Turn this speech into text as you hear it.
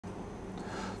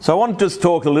So I want to just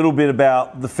talk a little bit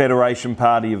about the Federation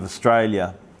Party of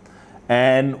Australia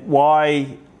and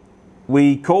why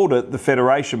we called it the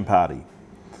Federation Party.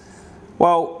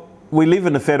 Well, we live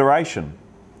in a federation,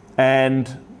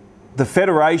 and the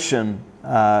federation,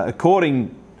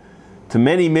 according to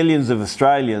many millions of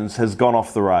Australians, has gone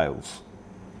off the rails.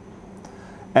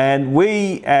 And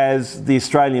we, as the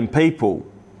Australian people,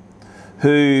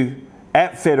 who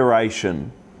at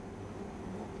Federation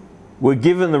were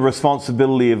given the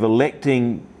responsibility of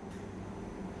electing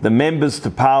the members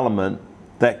to Parliament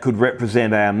that could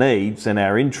represent our needs and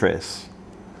our interests,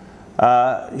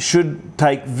 should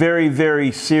take very,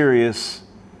 very serious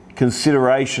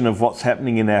consideration of what's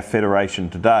happening in our federation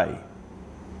today.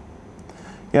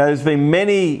 You know, there's been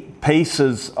many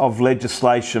pieces of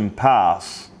legislation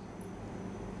passed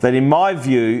that, in my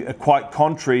view, are quite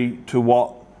contrary to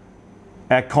what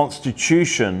our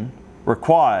Constitution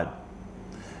required,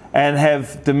 and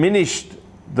have diminished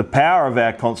the power of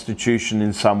our Constitution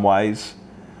in some ways,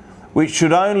 which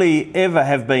should only ever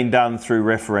have been done through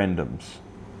referendums.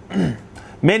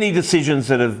 Many decisions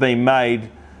that have been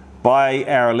made by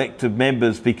our elected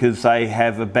members because they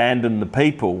have abandoned the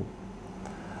people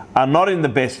are not in the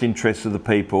best interests of the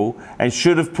people and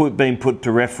should have been put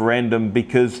to referendum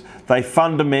because they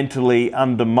fundamentally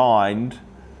undermined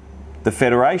the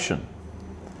Federation.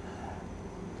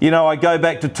 You know, I go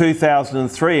back to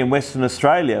 2003 in Western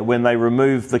Australia when they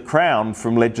removed the Crown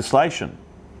from legislation.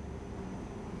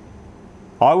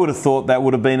 I would have thought that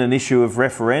would have been an issue of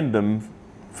referendum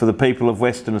for the people of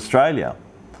Western Australia.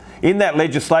 In that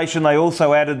legislation, they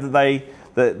also added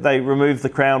that they removed the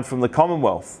Crown from the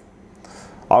Commonwealth.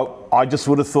 I just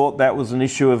would have thought that was an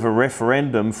issue of a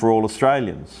referendum for all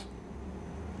Australians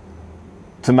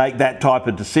to make that type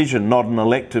of decision, not an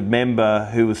elected member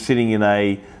who was sitting in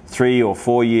a 3 or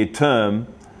 4 year term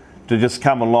to just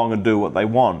come along and do what they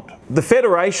want. The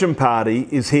Federation Party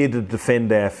is here to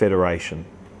defend our federation.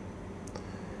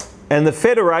 And the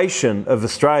Federation of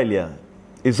Australia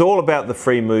is all about the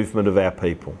free movement of our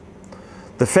people.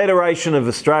 The Federation of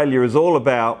Australia is all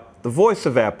about the voice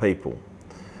of our people.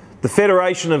 The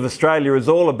Federation of Australia is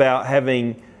all about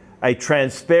having a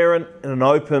transparent and an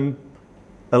open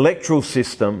electoral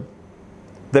system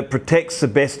that protects the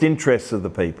best interests of the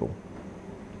people.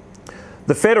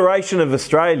 The Federation of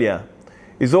Australia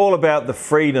is all about the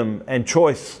freedom and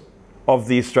choice of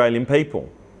the Australian people.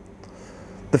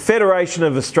 The Federation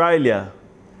of Australia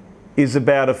is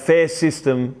about a fair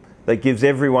system that gives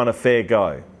everyone a fair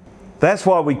go. That's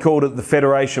why we called it the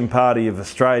Federation Party of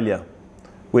Australia.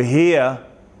 We're here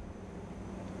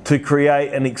to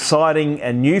create an exciting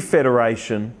and new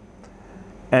federation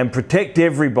and protect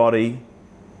everybody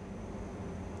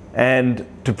and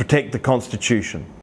to protect the Constitution.